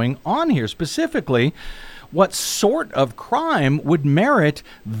actually going on here? Specifically, what sort of crime would merit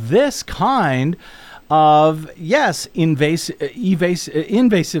this kind of, invasive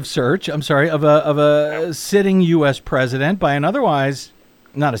search, of a sitting U.S. president by an otherwise,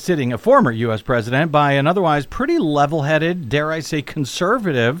 a former U.S. president by an otherwise pretty level-headed, dare I say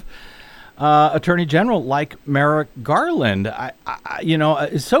conservative, Attorney General like Merrick Garland?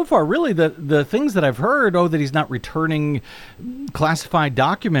 So far, really, the things that I've heard, that he's not returning classified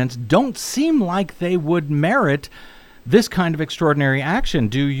documents, don't seem like they would merit this kind of extraordinary action.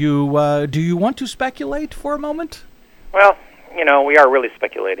 Do you want to speculate for a moment? Well, we are really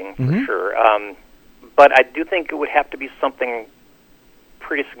speculating for mm-hmm. sure. But I do think it would have to be something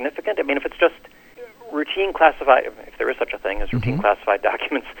pretty significant. I mean, if it's just routine classified, if there is such a thing as routine classified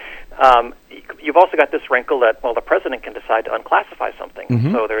documents, you've also got this wrinkle that, well, the president can decide to unclassify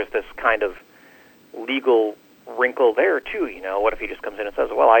something. So there's this kind of legal wrinkle there, too. You know, what if he just comes in and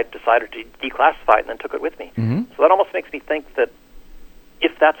says, well, I decided to declassify it and then took it with me? So that almost makes me think that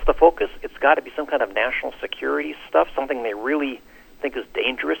if that's the focus, it's got to be some kind of national security stuff, something they really think is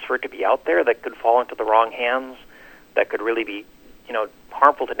dangerous for it to be out there, that could fall into the wrong hands, that could really be, you know,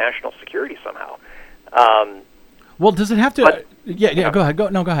 harmful to national security somehow. Well, does it have to? But, go ahead. Go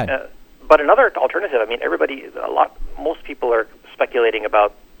ahead. But another alternative. I mean, most people are speculating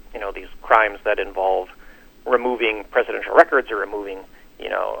about, you know, these crimes that involve removing presidential records or removing, you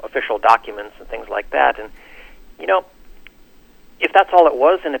know, official documents and things like that. And, you know, if that's all it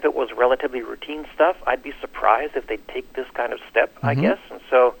was, and if it was relatively routine stuff, I'd be surprised if they'd take this kind of step, I guess. And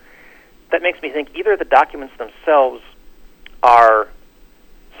so that makes me think either the documents themselves are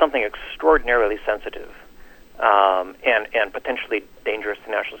something extraordinarily sensitive and potentially dangerous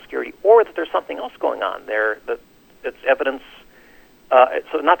to national security, or that there's something else going on there, that it's evidence.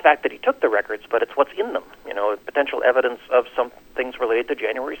 So not the fact that he took the records, but it's what's in them, you know, potential evidence of some things related to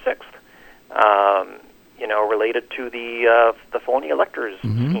January 6th, you know, related to the phony electors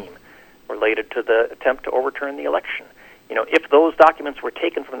scheme, related to the attempt to overturn the election. You know, if those documents were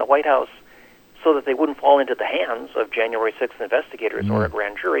taken from the White House so that they wouldn't fall into the hands of January 6th investigators or a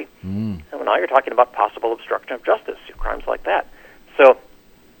grand jury, well, now you're talking about possible obstruction of justice, crimes like that. So,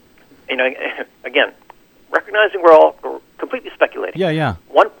 you know, again, recognizing we're all completely speculating. Yeah.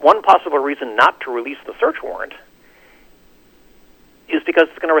 One possible reason not to release the search warrant is because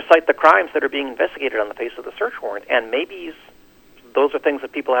it's going to recite the crimes that are being investigated on the face of the search warrant, and maybe those are things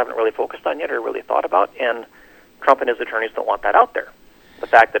that people haven't really focused on yet or really thought about, and Trump and his attorneys don't want that out there. The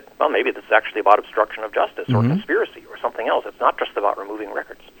fact that, well, maybe this is actually about obstruction of justice or conspiracy or something else. It's not just about removing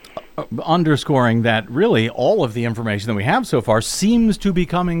records. Underscoring that really all of the information that we have so far seems to be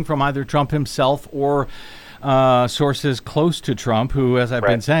coming from either Trump himself or sources close to Trump, who, as I've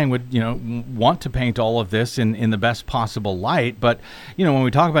been saying, would, you know, want to paint all of this in the best possible light. But, you know, when we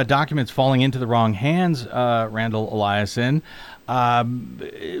talk about documents falling into the wrong hands, Randall Eliason,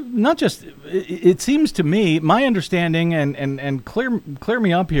 not just, it seems to me, my understanding, and clear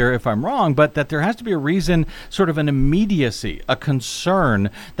me up here if I'm wrong, but that there has to be a reason, sort of an immediacy, a concern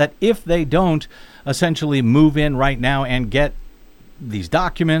that if they don't essentially move in right now and get these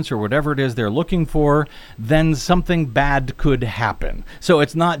documents or whatever it is they're looking for, then something bad could happen. So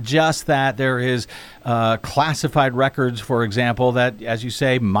it's not just that there is classified records, for example, that, as you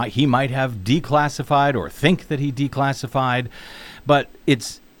say, he might have declassified or think that he declassified, but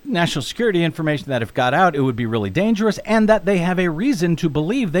it's national security information that if got out, it would be really dangerous, and that they have a reason to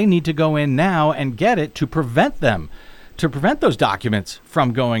believe they need to go in now and get it to prevent those documents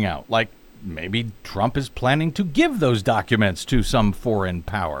from going out. Like, maybe Trump is planning to give those documents to some foreign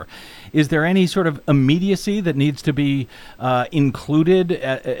power. Is there any sort of immediacy that needs to be included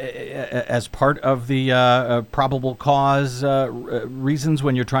as part of the probable cause reasons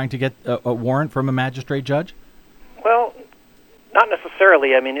when you're trying to get a warrant from a magistrate judge? Well, not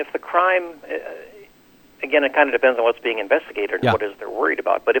necessarily. I mean, if the crime, again, it kind of depends on what's being investigated and what it is they're worried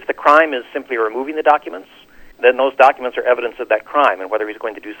about. But if the crime is simply removing the documents, then those documents are evidence of that crime, and whether he's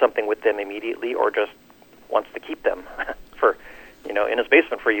going to do something with them immediately or just wants to keep them for, you know, in his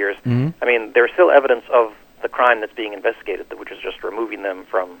basement for years. I mean, there's still evidence of the crime that's being investigated, which is just removing them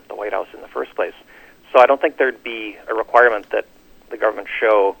from the White House in the first place. So I don't think there'd be a requirement that the government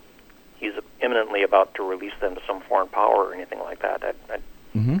show he's imminently about to release them to some foreign power or anything like that. I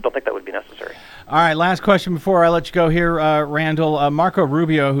don't think that would be necessary. All right, last question before I let you go here, Randall. Marco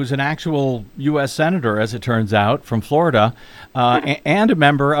Rubio, who's an actual U.S. Senator, as it turns out, from Florida, and a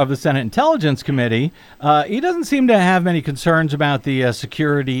member of the Senate Intelligence Committee, he doesn't seem to have many concerns about the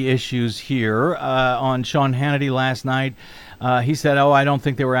security issues here. On Sean Hannity last night, he said, I don't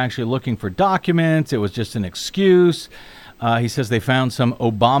think they were actually looking for documents. It was just an excuse. He says they found some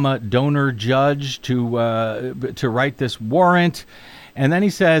Obama donor judge to write this warrant. And then he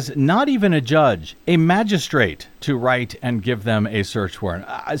says, not even a judge, a magistrate to write and give them a search warrant.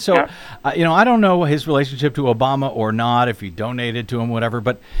 You know, I don't know his relationship to Obama or not, if he donated to him, whatever,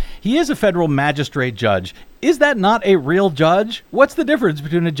 but he is a federal magistrate judge. Is that not a real judge? What's the difference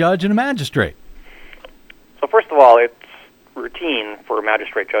between a judge and a magistrate? So first of all, it's routine for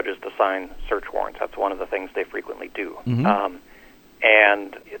magistrate judges to sign search warrants. That's one of the things they frequently do.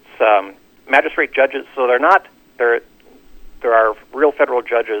 And it's magistrate judges, so there are real federal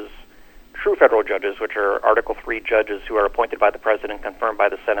judges, true federal judges, which are Article III judges who are appointed by the president, confirmed by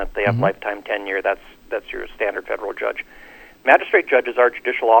the Senate. They have lifetime tenure. That's your standard federal judge. magistrate judges are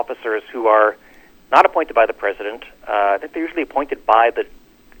judicial officers who are not appointed by the president. I think they're usually appointed by the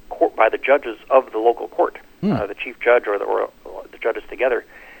court, by the judges of the local court, the chief judge or the judges together.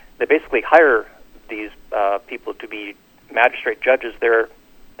 They basically hire these people to be magistrate judges.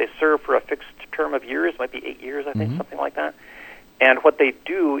 They serve for a fixed term of years, might be 8 years, I think, something like that. And what they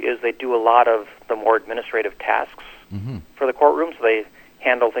do is they do a lot of the more administrative tasks for the courtroom. So they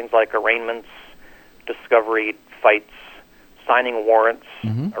handle things like arraignments, discovery, fights, signing warrants,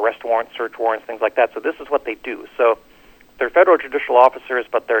 arrest warrants, search warrants, things like that. So this is what they do. So they're federal judicial officers,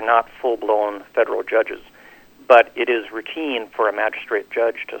 but they're not full-blown federal judges. But it is routine for a magistrate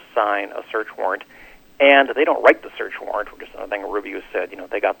judge to sign a search warrant. And they don't write the search warrant, which is another thing Rubio said.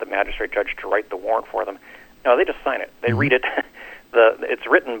 They got the magistrate judge to write the warrant for them. No, they just sign it. They read it. It's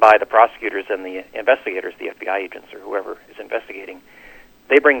written by the prosecutors and the investigators, the FBI agents or whoever is investigating.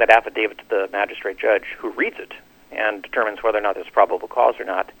 They bring that affidavit to the magistrate judge, who reads it and determines whether or not there's probable cause or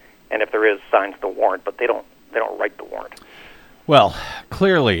not, and if there is, signs the warrant. But they don't write the warrant. Well,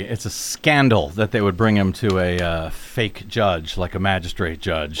 clearly it's a scandal that they would bring him to a fake judge, like a magistrate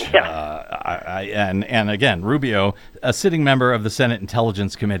judge. Yeah. And again, Rubio, a sitting member of the Senate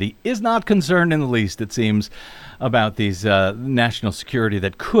Intelligence Committee, is not concerned in the least, it seems, about these national security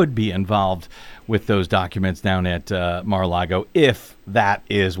that could be involved with those documents down at Mar-a-Lago, if that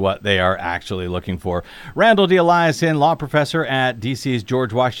is what they are actually looking for. Randall D. Eliason, law professor at D.C.'s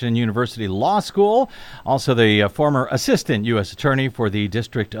George Washington University Law School, also the former assistant U.S. attorney for the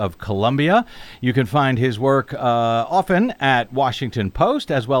District of Columbia. You can find his work often at Washington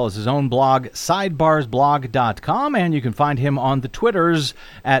Post, as well as his own blog, sidebarsblog.com, and you can find him on the Twitters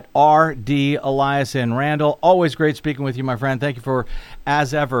at R.D. Eliason. Randall, always great speaking with you, my friend. Thank you for,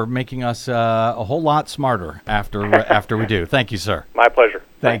 as ever, making us a whole lot smarter after we do. Thank you, sir. My pleasure.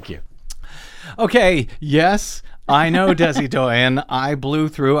 Thank you. Okay, yes, I know, Desi Doyen, I blew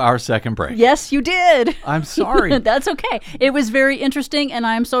through our second break. Yes, you did. I'm sorry. That's okay. It was very interesting, and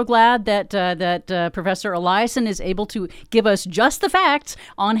I'm so glad that Professor Eliason is able to give us just the facts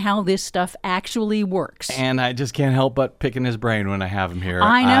on how this stuff actually works. And I just can't help but picking his brain when I have him here.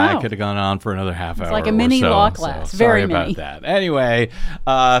 I know. I could have gone on for another half hour. It's like a mini law class. So very sorry mini. about that. Anyway,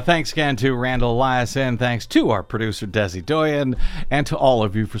 thanks again to Randall Eliason. Thanks to our producer, Desi Doyen, and to all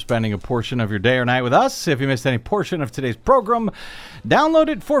of you for spending a portion of your day or night with us. If you missed any portion of today's program, download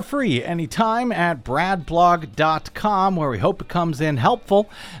it for free anytime at bradblog.com, where we hope it comes in helpful.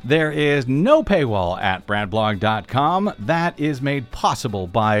 There is no paywall at bradblog.com. That is made possible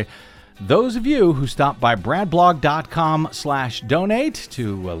by those of you who stop by bradblog.com/donate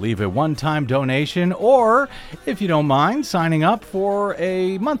to leave a one-time donation, or if you don't mind, signing up for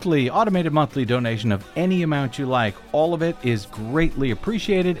a automated monthly donation of any amount you like. All of it is greatly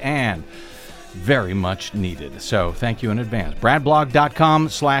appreciated and very much needed. So thank you in advance.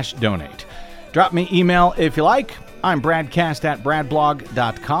 bradblog.com/donate. Drop me email if you like. I'm BradCast at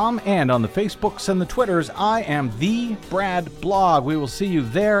bradblog.com, and on the Facebooks and the Twitters, I am the Brad Blog. We will see you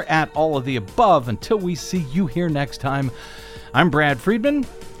there at all of the above. Until we see you here next time, I'm Brad Friedman.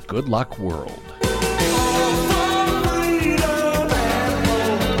 Good luck, world.